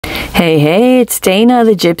Hey, hey, it's Dana,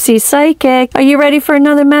 the Gypsy Psychic. Are you ready for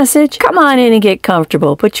another message? Come on in and get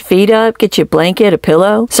comfortable. Put your feet up, get you a blanket, a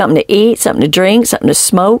pillow, something to eat, something to drink, something to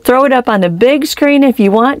smoke. Throw it up on the big screen if you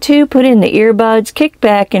want to. Put in the earbuds, kick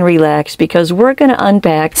back and relax because we're going to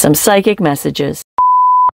unpack some psychic messages.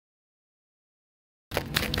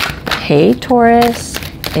 Hey, Taurus,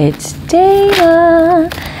 it's Dana.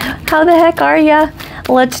 How the heck are ya?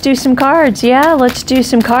 Let's do some cards. Yeah, let's do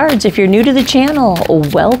some cards. If you're new to the channel,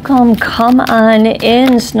 welcome. Come on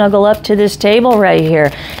in, snuggle up to this table right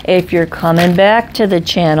here. If you're coming back to the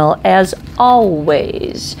channel, as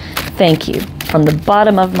always, thank you. From the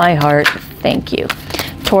bottom of my heart, thank you.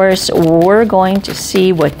 Taurus, we're going to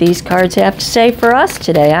see what these cards have to say for us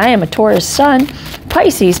today. I am a Taurus sun,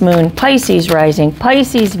 Pisces moon, Pisces rising,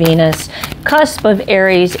 Pisces Venus, cusp of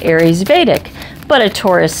Aries, Aries Vedic, but a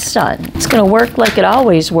Taurus sun. It's going to work like it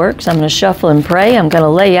always works. I'm going to shuffle and pray. I'm going to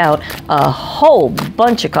lay out a whole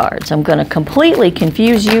bunch of cards. I'm going to completely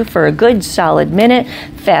confuse you for a good solid minute,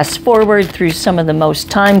 fast forward through some of the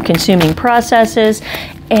most time-consuming processes,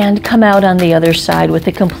 and come out on the other side with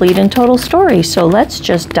a complete and total story. So let's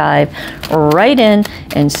just dive right in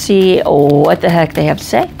and see what the heck they have to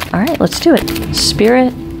say. All right, let's do it.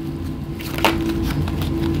 Spirit,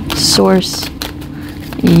 Source,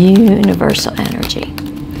 Universal energy.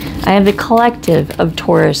 I have the collective of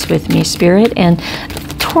Taurus with me, Spirit, and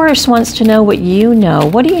Taurus wants to know what you know.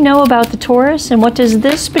 What do you know about the Taurus, and what does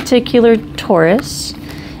this particular Taurus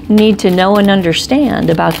need to know and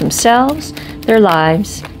understand about themselves, their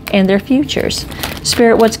lives, and their futures?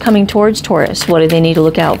 Spirit, what's coming towards Taurus? What do they need to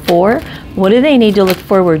look out for? What do they need to look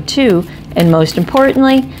forward to? And most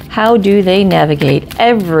importantly, how do they navigate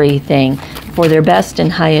everything for their best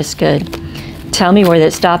and highest good? Tell me where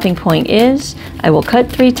that stopping point is. I will cut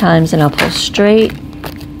 3 times and I'll pull straight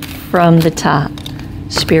from the top.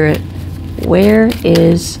 Spirit, where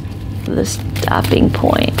is the stopping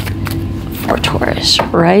point for Taurus?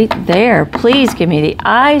 Right there. Please give me the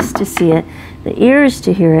eyes to see it, the ears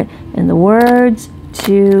to hear it, and the words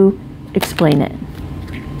to explain it.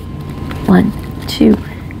 1, 2.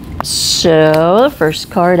 So the first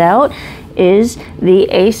card out is the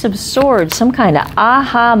Ace of Swords, some kind of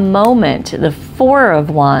aha moment. The 4 of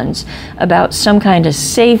Wands, about some kind of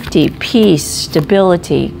safety, peace,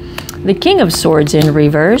 stability. The King of Swords in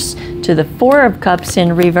reverse, to the 4 of Cups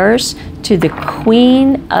in reverse, to the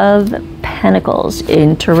Queen of Pentacles.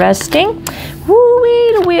 Interesting.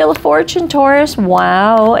 Woo-wee, the Wheel of Fortune, Taurus.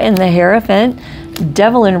 Wow, and the Hierophant,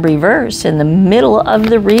 Devil in reverse in the middle of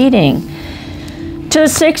the reading. To the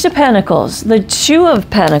 6 of Pentacles, the 2 of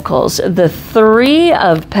Pentacles, the 3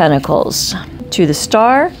 of Pentacles, to the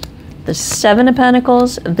Star, the 7 of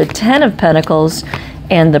Pentacles, the 10 of Pentacles,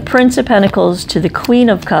 and the Prince of Pentacles, to the Queen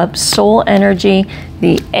of Cups, Soul Energy,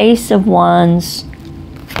 the Ace of Wands,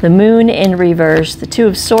 the Moon in reverse, the 2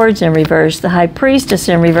 of Swords in reverse, the High Priestess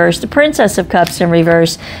in reverse, the Princess of Cups in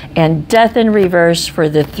reverse, and Death in reverse for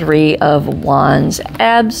the 3 of Wands.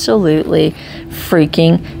 Absolutely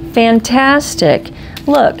freaking fantastic.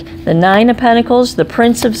 Look, the 9 of Pentacles, the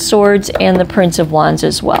Prince of Swords, and the Prince of Wands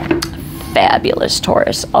as well. Fabulous,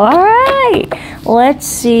 Taurus. All right, let's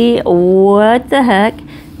see what the heck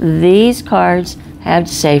these cards have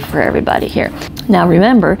to say for everybody here. Now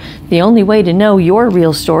remember, the only way to know your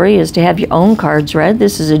real story is to have your own cards read.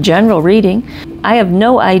 This is a general reading. I have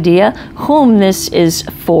no idea whom this is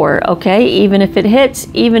for, okay? Even if it hits,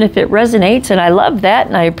 even if it resonates, and I love that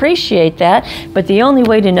and I appreciate that, but the only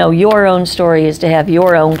way to know your own story is to have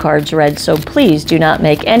your own cards read. So please do not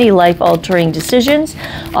make any life-altering decisions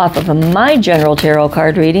off of my general tarot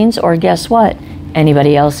card readings, or guess what?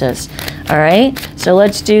 Anybody else's. All right, so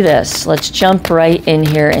let's do this. Let's jump right in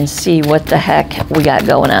here and see what the heck we got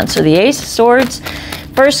going on. So the Ace of Swords,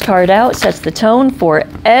 first card out, sets the tone for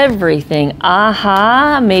everything.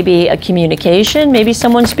 Aha, maybe a communication, maybe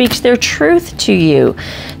someone speaks their truth to you.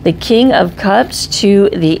 The King of Cups to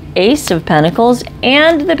the Ace of Pentacles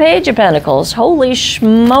and the Page of Pentacles. Holy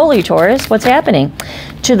schmoly, Taurus, what's happening?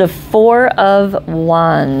 To the 4 of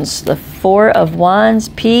Wands. The 4 of Wands,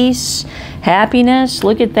 peace, happiness.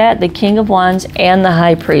 Look at that, the King of Wands and the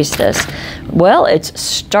High Priestess. Well, it's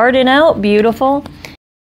starting out beautiful.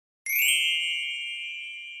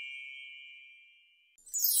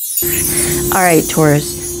 All right,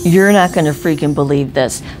 Taurus, you're not going to freaking believe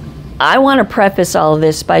this. I want to preface all of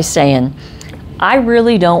this by saying I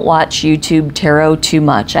really don't watch YouTube tarot too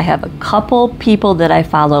much. I have a couple people that I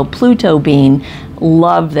follow. Pluto Bean,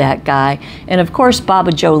 love that guy. And of course,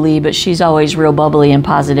 Baba Jolie, but she's always real bubbly and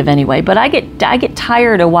positive anyway. But I get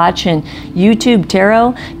tired of watching YouTube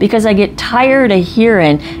tarot because I get tired of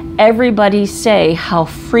hearing everybody say how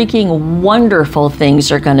freaking wonderful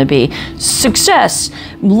things are going to be. Success,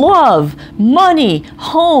 love, money,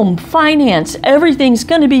 home, finance, everything's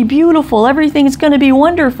going to be beautiful. Everything's going to be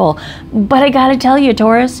wonderful. But I got to tell you,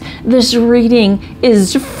 Taurus, this reading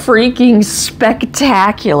is freaking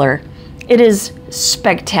spectacular. It is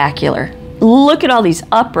spectacular. Look at all these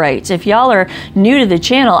uprights. If y'all are new to the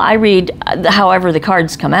channel, I read however the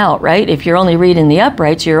cards come out, right? If you're only reading the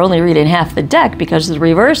uprights, you're only reading half the deck because the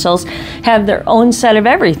reversals have their own set of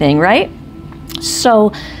everything, right?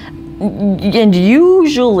 So, and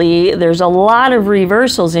usually there's a lot of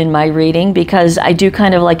reversals in my reading because I do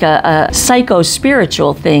kind of like a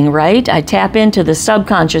psycho-spiritual thing, right? I tap into the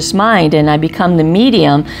subconscious mind and I become the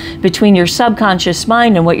medium between your subconscious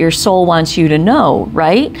mind and what your soul wants you to know,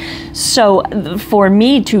 right? So for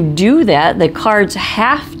me to do that, the cards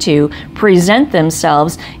have to present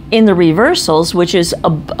themselves in the reversals, which is a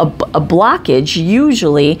blockage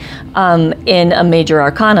usually in a major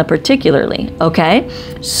arcana particularly, okay?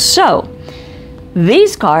 So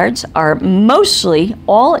these cards are mostly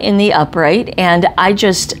all in the upright, and I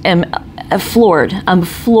just am floored. I'm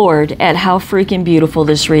floored at how freaking beautiful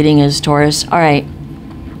this reading is, Taurus. All right.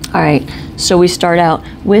 All right, so we start out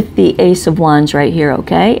with the Ace of Wands right here,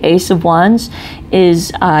 okay? Ace of Wands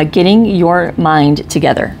is getting your mind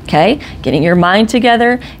together, okay? Getting your mind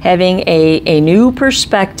together, having a new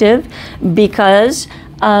perspective, because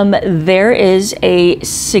there is a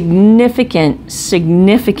significant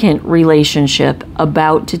relationship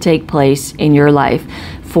about to take place in your life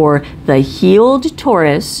for the healed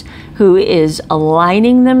Taurus who is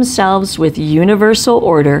aligning themselves with universal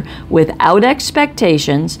order without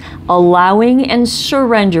expectations, allowing and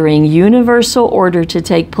surrendering universal order to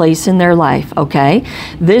take place in their life, okay?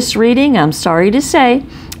 This reading, I'm sorry to say,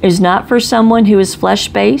 is not for someone who is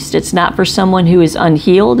flesh-based. It's not for someone who is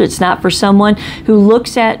unhealed. It's not for someone who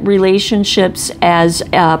looks at relationships as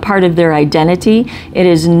part of their identity. It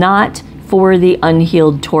is not for the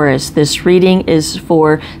unhealed Taurus. This reading is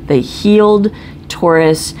for the healed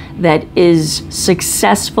Taurus that is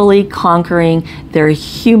successfully conquering their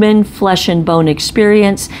human flesh and bone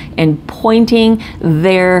experience and pointing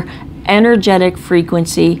their energetic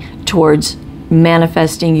frequency towards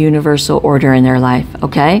manifesting universal order in their life,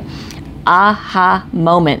 okay? Aha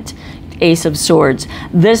moment. Ace of Swords.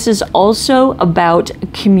 This is also about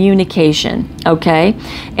communication, okay?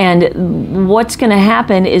 And what's going to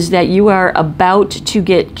happen is that you are about to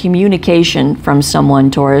get communication from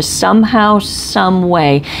someone, Taurus, somehow, some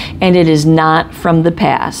way, and it is not from the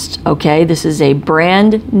past, okay? This is a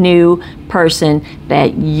brand new person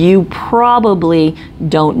that you probably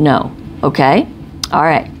don't know, okay? All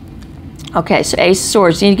right. Okay, so Ace of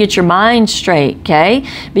Swords, you need to get your mind straight, okay?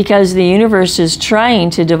 Because the universe is trying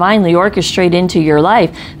to divinely orchestrate into your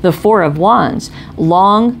life the Four of Wands.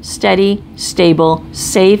 Long, steady, stable,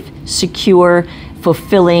 safe, secure,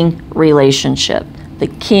 fulfilling relationship. The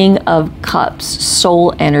King of Cups,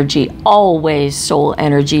 soul energy, always soul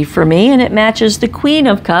energy for me, and it matches the Queen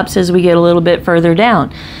of Cups as we get a little bit further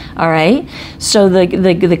down. All right, so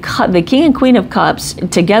the King and Queen of Cups,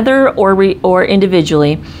 together or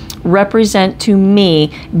individually, represent to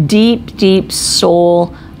me deep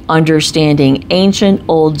soul understanding, ancient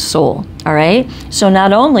old soul. All right, so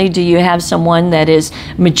not only do you have someone that is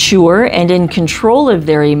mature and in control of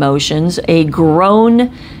their emotions, a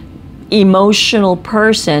grown emotional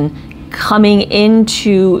person coming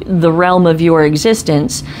into the realm of your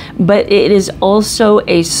existence, but it is also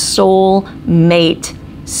a soul mate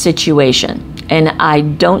situation. And I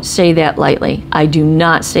don't say that lightly. I do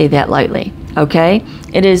not say that lightly. Okay?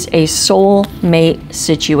 It is a soul mate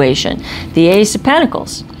situation. The Ace of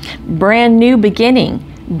Pentacles, brand new beginning,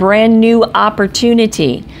 brand new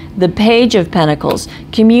opportunity. The Page of Pentacles,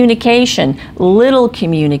 communication, little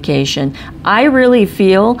communication. I really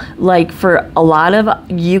feel like for a lot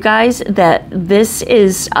of you guys that this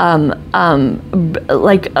is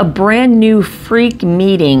like a brand new freak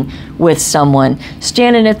meeting with someone.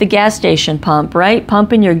 Standing at the gas station pump, right?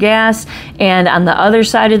 Pumping your gas, and on the other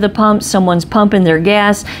side of the pump, someone's pumping their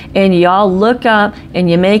gas, and y'all look up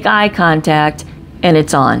and you make eye contact, and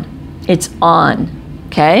it's on. It's on,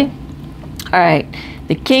 okay? All right.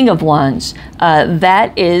 The King of Wands,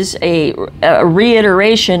 that is a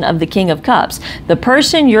reiteration of the King of Cups. The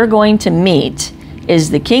person you're going to meet is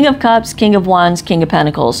the King of Cups, King of Wands, King of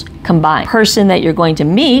Pentacles combined. The person that you're going to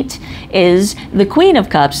meet is the Queen of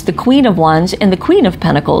Cups, the Queen of Wands, and the Queen of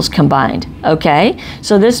Pentacles combined, okay?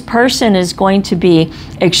 So this person is going to be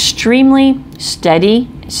extremely steady,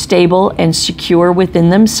 stable and secure within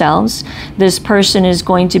themselves. This person is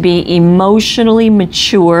going to be emotionally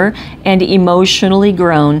mature and emotionally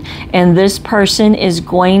grown. And this person is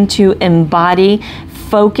going to embody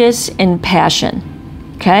focus and passion.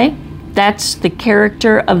 Okay? That's the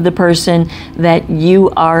character of the person that you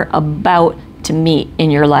are about to meet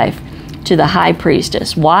in your life. To the High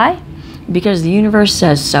Priestess. Why? Because the universe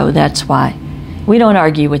says so. That's why. We don't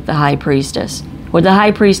argue with the High Priestess. What the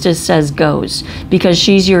High Priestess says goes, because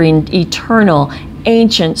she's your eternal,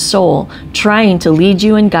 ancient soul trying to lead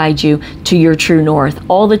you and guide you to your true north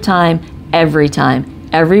all the time, every time.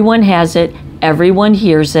 Everyone has it. Everyone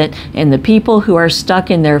hears it. And the people who are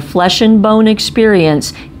stuck in their flesh and bone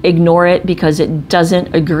experience ignore it because it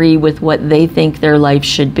doesn't agree with what they think their life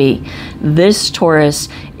should be. This Taurus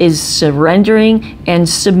is surrendering and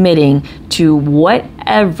submitting to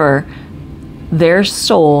whatever their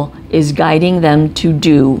soul is guiding them to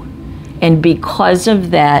do. And because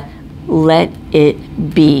of that, let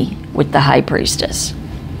it be with the High Priestess.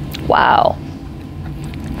 Wow.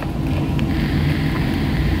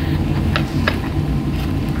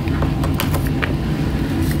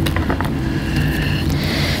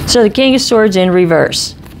 So the King of Swords in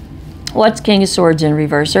reverse. What's King of Swords in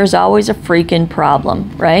reverse? There's always a freaking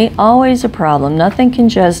problem, right? Always a problem. Nothing can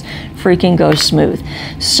just freaking go smooth.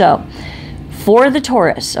 So for the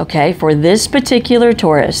Taurus, okay, for this particular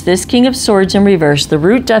Taurus, this King of Swords in reverse, the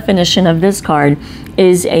root definition of this card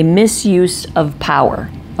is a misuse of power,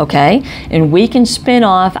 okay? And we can spin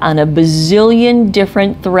off on a bazillion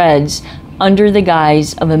different threads under the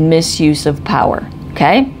guise of a misuse of power,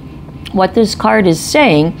 okay? What this card is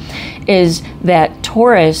saying is that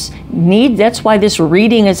Taurus that's why this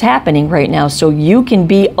reading is happening right now, so you can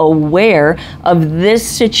be aware of this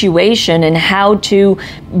situation and how to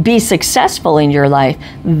be successful in your life.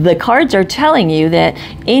 The cards are telling you that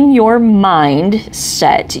in your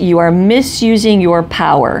mindset, you are misusing your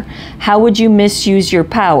power. How would you misuse your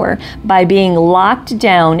power? By being locked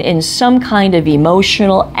down in some kind of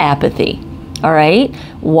emotional apathy. All right,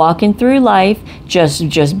 walking through life, just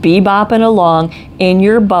bebopping along in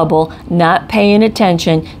your bubble, not paying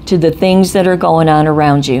attention to the things that are going on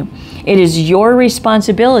around you. It is your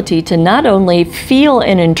responsibility to not only feel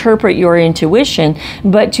and interpret your intuition,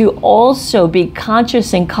 but to also be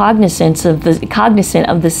conscious and cognizant of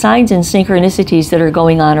the signs and synchronicities that are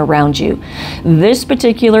going on around you. This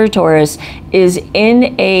particular Taurus is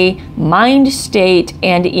in a mind state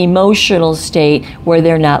and emotional state where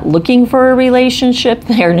they're not looking for a relationship.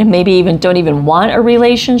 They maybe don't even want a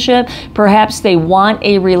relationship. Perhaps they want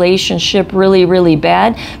a relationship really, really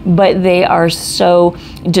bad, but they are so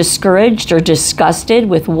discouraged or disgusted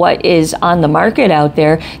with what is on the market out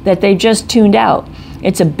there that they've just tuned out.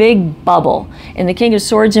 It's a big bubble. And the King of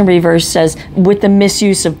Swords in reverse says, with the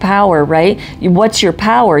misuse of power, right? What's your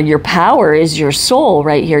power? Your power is your soul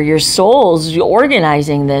right here. Your soul's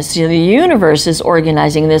organizing this. The universe is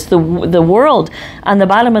organizing this. The world on the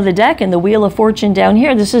bottom of the deck and the Wheel of Fortune down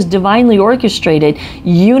here, this is divinely orchestrated,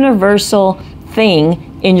 universal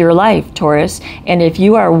thing in your life, Taurus. And if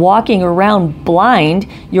you are walking around blind,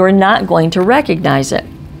 you're not going to recognize it.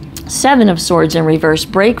 Seven of Swords in reverse.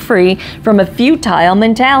 Break free from a futile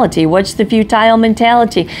mentality. What's the futile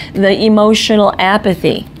mentality? The emotional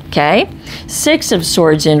apathy. Okay? Six of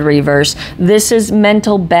Swords in reverse. This is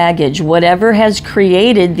mental baggage. Whatever has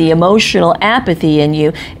created the emotional apathy in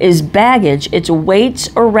you is baggage. It's weights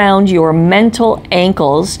around your mental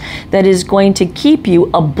ankles that is going to keep you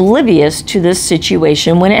oblivious to this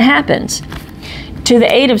situation when it happens. To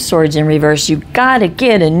the Eight of Swords in reverse, you gotta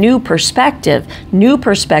get a new perspective. New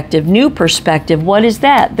perspective, new perspective. What is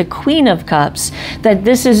that? The Queen of Cups. That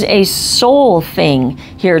this is a soul thing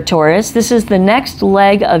here, Taurus. This is the next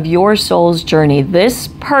leg of your soul's journey. This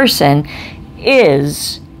person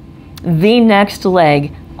is the next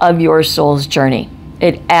leg of your soul's journey.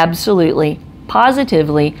 It absolutely,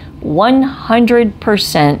 positively,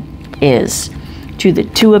 100% is. To the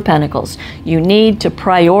Two of Pentacles. You need to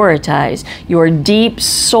prioritize your deep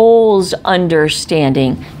soul's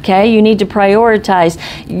understanding. Okay? You need to prioritize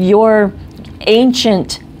your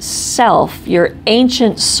ancient self, your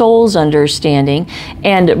ancient soul's understanding,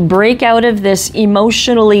 and break out of this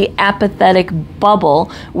emotionally apathetic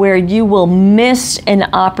bubble where you will miss an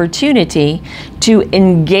opportunity to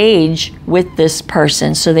engage with this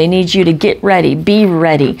person. So they need you to get ready, be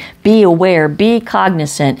aware, be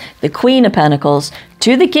cognizant. The Queen of Pentacles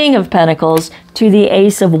to the King of Pentacles to the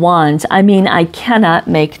Ace of Wands. I mean, I cannot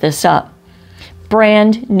make this up.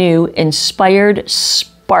 Brand new, inspired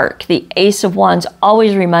spark. The Ace of Wands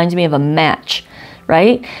always reminds me of a match,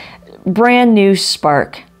 right? Brand new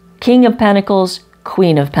spark. King of Pentacles,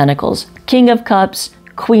 Queen of Pentacles. King of Cups,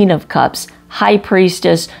 Queen of Cups, High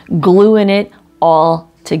Priestess, gluing it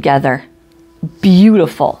all together.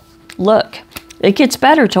 Beautiful. Look, it gets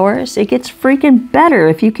better, Taurus. It gets freaking better,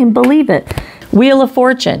 if you can believe it. Wheel of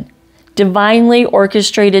Fortune, divinely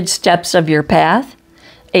orchestrated steps of your path,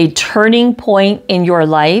 a turning point in your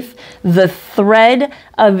life, the thread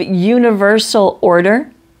of universal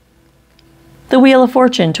order. The Wheel of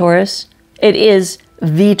Fortune, Taurus, it is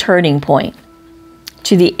the turning point.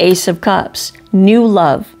 To the Ace of Cups, new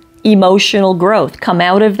love, emotional growth. Come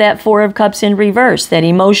out of that Four of Cups in reverse, that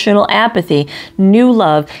emotional apathy, new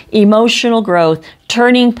love, emotional growth,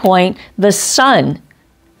 turning point, the sun,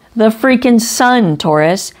 the freaking sun,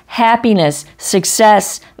 Taurus, happiness,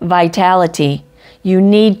 success, vitality. You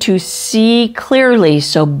need to see clearly,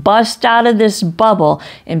 so bust out of this bubble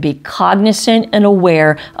and be cognizant and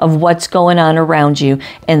aware of what's going on around you.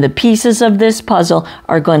 And the pieces of this puzzle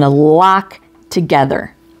are going to lock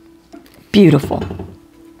together. Beautiful.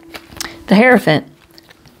 The Hierophant.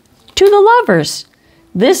 To the lovers,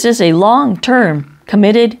 this is a long-term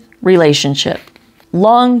committed relationship.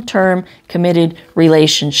 Long-term committed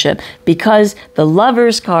relationship, because the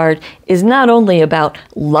Lovers card is not only about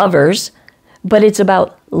lovers, but it's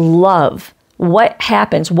about love. What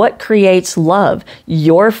happens? What creates love?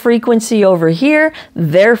 Your frequency over here,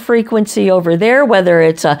 their frequency over there, whether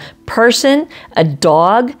it's a person, a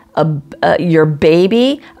dog, your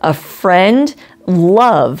baby, a friend.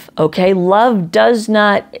 Love, okay? Love does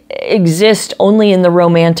not exist only in the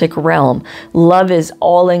romantic realm. Love is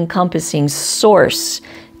all-encompassing. Source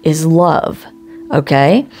is love,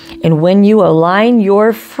 okay? And when you align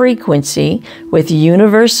your frequency with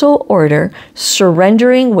universal order,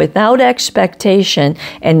 surrendering without expectation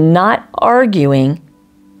and not arguing,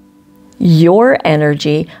 your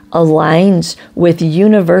energy aligns with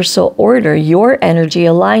universal order. Your energy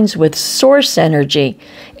aligns with source energy.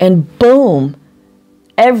 And boom,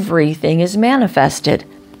 everything is manifested.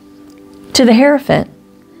 To the Hierophant,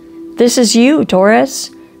 this is you,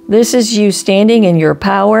 Taurus. This is you standing in your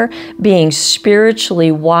power, being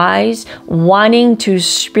spiritually wise, wanting to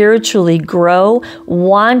spiritually grow,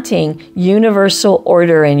 wanting universal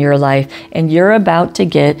order in your life. And you're about to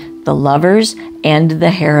get the Lovers and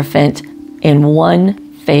the Hierophant in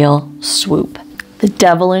one fell swoop. The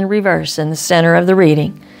Devil in reverse in the center of the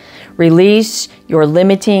reading. Release your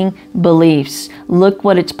limiting beliefs. Look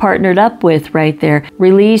what it's partnered up with right there.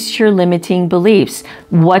 Release your limiting beliefs.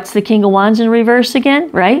 What's the King of Wands in reverse again,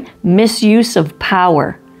 right? Misuse of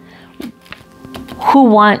power. Who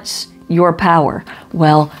wants your power?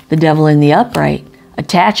 Well, the Devil in the upright.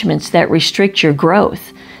 Attachments that restrict your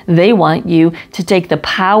growth. They want you to take the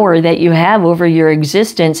power that you have over your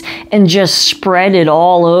existence and just spread it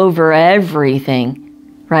all over everything.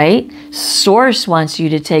 Right? Source wants you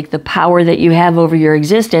to take the power that you have over your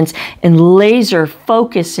existence and laser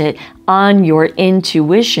focus it on your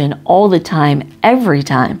intuition all the time, every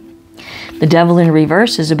time. The Devil in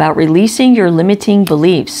reverse is about releasing your limiting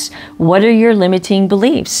beliefs. What are your limiting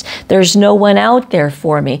beliefs? There's no one out there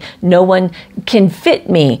for me. No one can fit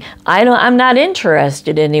me. I'm not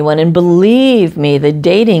interested in anyone. And believe me, the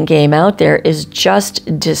dating game out there is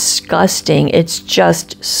just disgusting. It's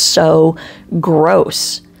just so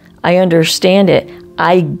gross. I understand it.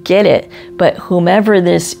 I get it. But whomever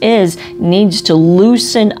this is needs to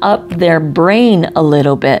loosen up their brain a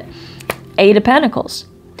little bit. Eight of Pentacles.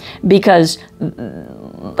 Because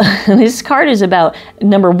this card is about,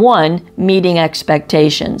 number one, meeting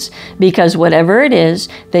expectations. Because whatever it is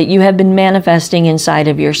that you have been manifesting inside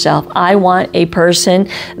of yourself, I want a person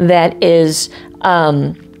that is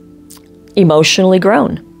emotionally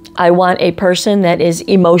grown. I want a person that is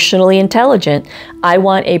emotionally intelligent. I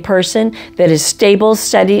want a person that is stable,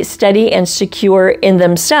 steady, and secure in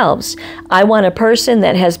themselves. I want a person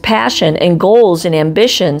that has passion and goals and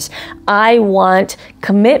ambitions. I want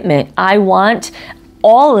commitment. I want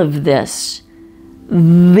all of this.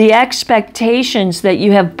 The expectations that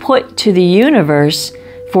you have put to the universe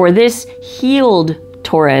for this healed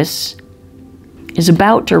Taurus is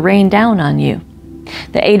about to rain down on you.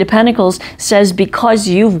 The Eight of Pentacles says because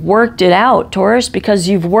you've worked it out, Taurus, because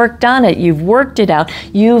you've worked on it, you've worked it out,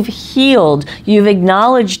 you've healed, you've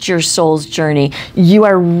acknowledged your soul's journey, you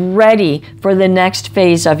are ready for the next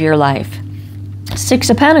phase of your life. Six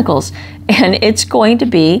of Pentacles, and it's going to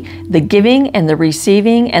be the giving and the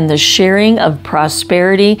receiving and the sharing of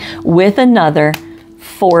prosperity with another.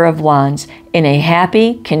 Four of Wands in a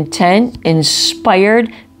happy, content,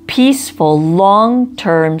 inspired, peaceful,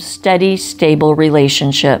 long-term, steady, stable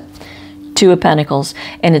relationship. Two of Pentacles,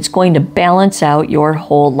 and it's going to balance out your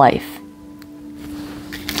whole life.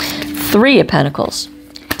 Three of Pentacles,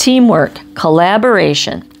 teamwork,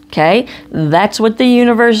 collaboration, Okay, that's what the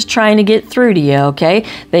universe is trying to get through to you, okay?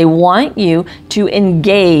 They want you to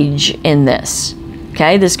engage in this,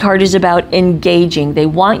 okay? This card is about engaging. They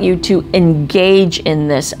want you to engage in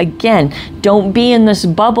this. Again, don't be in this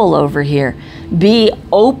bubble over here. Be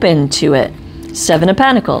open to it. Seven of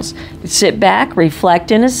Pentacles. Sit back, reflect,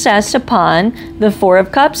 and assess upon the Four of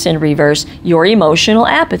Cups in reverse, your emotional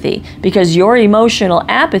apathy. Because your emotional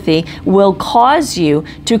apathy will cause you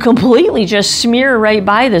to completely just smear right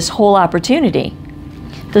by this whole opportunity.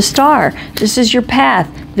 The Star, this is your path.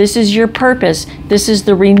 This is your purpose. This is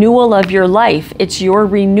the renewal of your life. It's your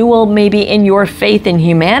renewal maybe in your faith in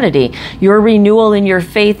humanity, your renewal in your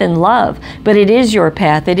faith in love. But it is your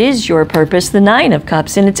path. It is your purpose, the Nine of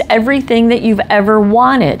Cups, and it's everything that you've ever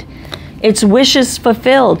wanted. It's wishes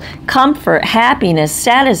fulfilled, comfort, happiness,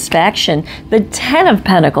 satisfaction, the Ten of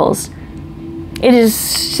Pentacles. It is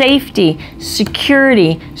safety,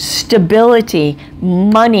 security, stability,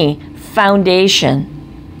 money, foundation.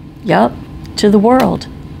 Yup, to the world.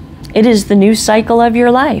 It is the new cycle of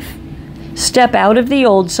your life. Step out of the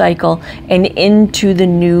old cycle and into the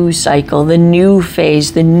new cycle, the new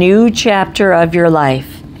phase, the new chapter of your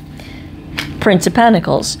life. Prince of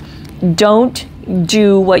Pentacles. Don't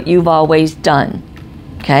do what you've always done.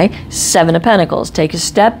 Okay? Seven of Pentacles. Take a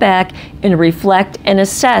step back and reflect and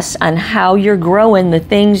assess on how you're growing the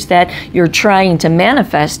things that you're trying to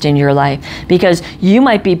manifest in your life. Because you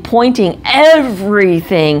might be pointing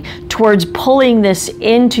everything towards pulling this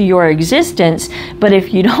into your existence, but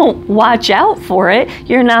if you don't watch out for it,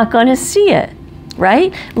 you're not going to see it.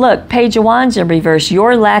 Right? Look, Page of Wands in reverse.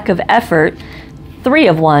 Your lack of effort, Three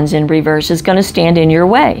of Wands in reverse, is going to stand in your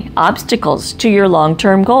way. Obstacles to your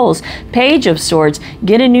long-term goals. Page of Swords,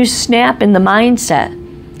 get a new snap in the mindset.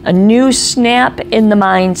 A new snap in the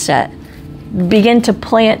mindset. Begin to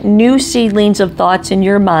plant new seedlings of thoughts in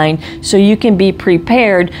your mind so you can be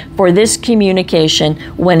prepared for this communication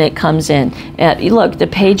when it comes in. Look, the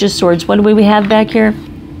Page of Swords, what do we have back here?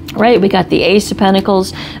 Right, we got the Ace of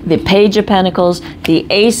Pentacles, the Page of Pentacles, the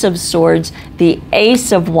Ace of Swords, the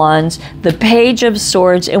Ace of Wands, the Page of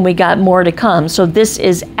Swords, and we got more to come. So this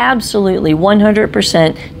is absolutely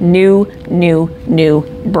 100% new,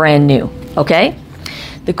 brand new, okay?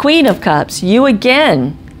 The Queen of Cups, you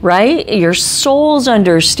again, right? Your soul's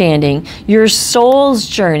understanding, your soul's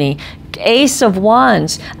journey. Ace of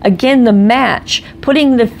Wands, again the match,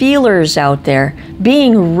 putting the feelers out there,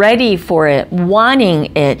 being ready for it,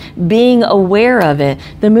 wanting it, being aware of it.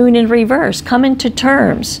 The Moon in reverse, coming to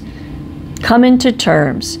terms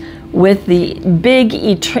with the big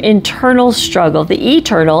internal struggle, the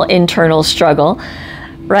eternal internal struggle,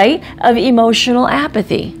 right, of emotional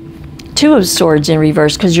apathy. Two of Swords in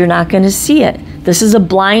reverse, because you're not going to see it. This is a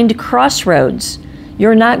blind crossroads.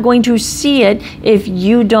 You're not going to see it if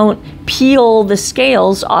you don't peel the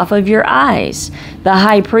scales off of your eyes. The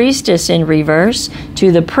High Priestess in reverse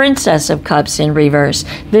to the Princess of Cups in reverse.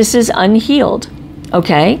 This is unhealed,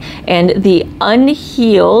 okay? And the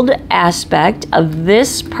unhealed aspect of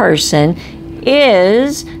this person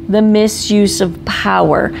is the misuse of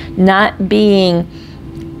power, not being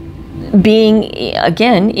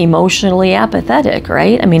again emotionally apathetic,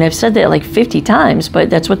 right? I mean, I've said that like 50 times, but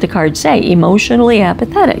that's what the cards say, emotionally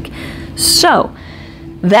apathetic. So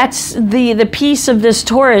that's the piece of this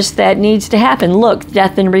Taurus that needs to happen. Look,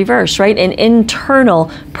 Death in reverse, right? An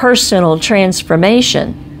internal personal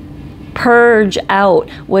transformation. Purge out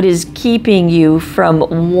what is keeping you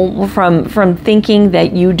from thinking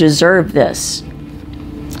that you deserve this.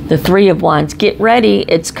 The Three of Wands, get ready,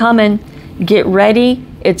 it's coming. Get ready,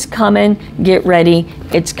 it's coming. Get ready,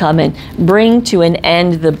 it's coming. Bring to an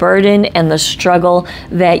end the burden and the struggle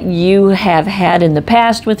that you have had in the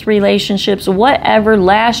past with relationships, whatever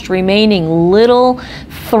last remaining little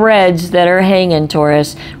threads that are hanging,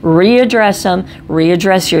 Taurus. Readdress them,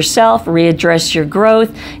 readdress yourself, readdress your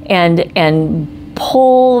growth, and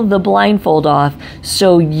pull the blindfold off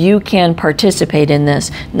so you can participate in this.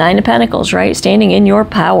 Nine of Pentacles, right? Standing in your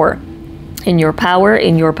power. In your power,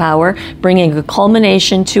 bringing a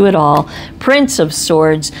culmination to it all. Prince of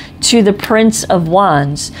Swords to the Prince of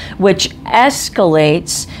Wands, which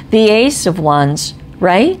escalates the Ace of Wands,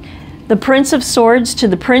 right? The Prince of Swords to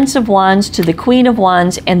the Prince of Wands to the Queen of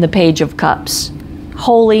Wands and the Page of Cups.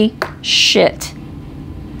 Holy shit.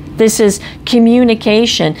 This is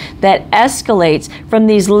communication that escalates from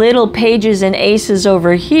these little pages and aces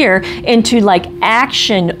over here into like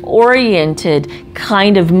action-oriented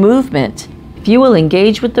kind of movement. If you will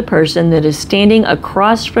engage with the person that is standing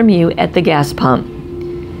across from you at the gas pump,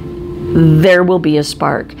 there will be a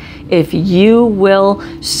spark. If you will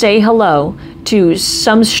say hello to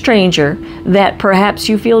some stranger that perhaps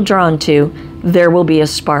you feel drawn to, there will be a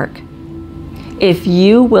spark. If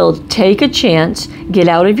you will take a chance, get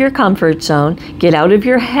out of your comfort zone, get out of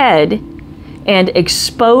your head, and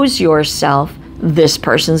expose yourself, this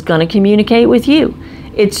person's going to communicate with you.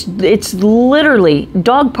 It's literally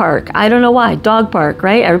dog park. I don't know why. Dog park,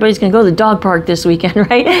 right? Everybody's going to go to the dog park this weekend,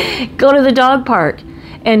 right? Go to the dog park.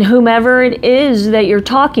 And whomever it is that you're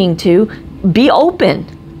talking to, be open.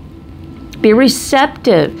 Be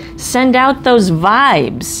receptive. Send out those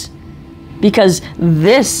vibes. Because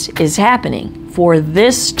this is happening. For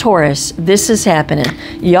this Taurus, this is happening.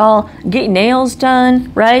 Y'all get your nails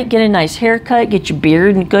done, right? Get a nice haircut. Get your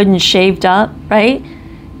beard good and shaved up, right?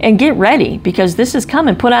 And get ready, because this is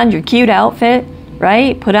coming. Put on your cute outfit,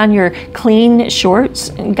 right? Put on your clean shorts,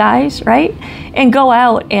 guys, right? And go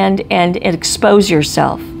out and expose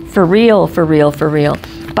yourself. For real, for real, for real.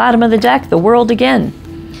 Bottom of the deck, the world again.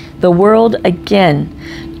 The world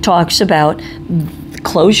again talks about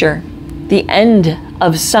closure, the end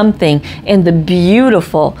of something, and the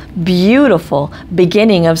beautiful, beautiful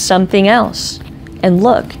beginning of something else. And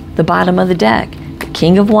look, the bottom of the deck, the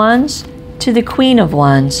King of Wands to the Queen of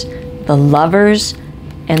Wands, the Lovers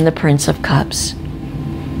and the Prince of Cups.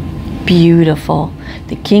 Beautiful.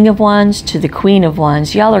 The King of Wands to the Queen of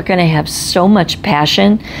Wands. Y'all are going to have so much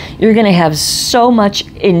passion. You're going to have so much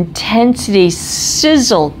intensity,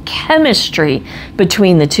 sizzle, chemistry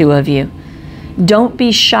between the two of you. Don't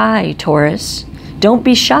be shy, Taurus. Don't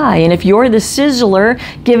be shy. And if you're the sizzler,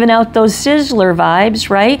 giving out those sizzler vibes,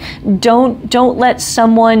 right? Don't let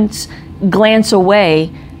someone's glance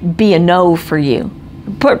away be a no for you.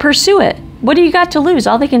 Pursue it. What do you got to lose?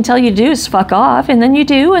 All they can tell you to do is fuck off, and then you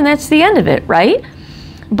do, and that's the end of it, right?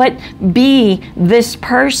 But be this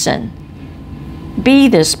person. Be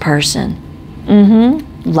this person.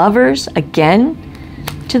 Lovers, again,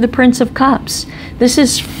 to the Prince of Cups. This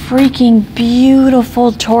is freaking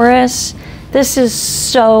beautiful, Taurus. This is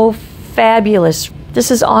so fabulous. This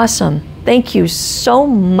is awesome. Thank you so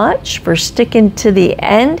much for sticking to the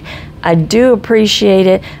end. I do appreciate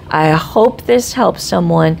it. I hope this helps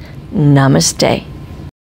someone. Namaste.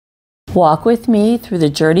 Walk with me through the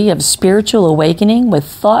journey of spiritual awakening with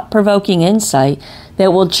thought-provoking insight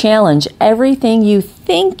that will challenge everything you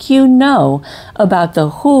think you know about the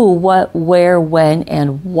who, what, where, when,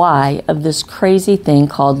 and why of this crazy thing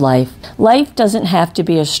called life. Life doesn't have to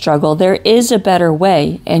be a struggle. There is a better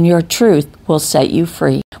way, and your truth will set you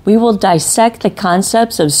free. We will dissect the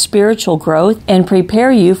concepts of spiritual growth and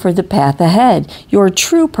prepare you for the path ahead, your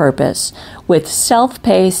true purpose, with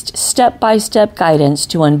self-paced, step-by-step guidance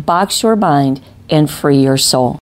to unbox your mind and free your soul.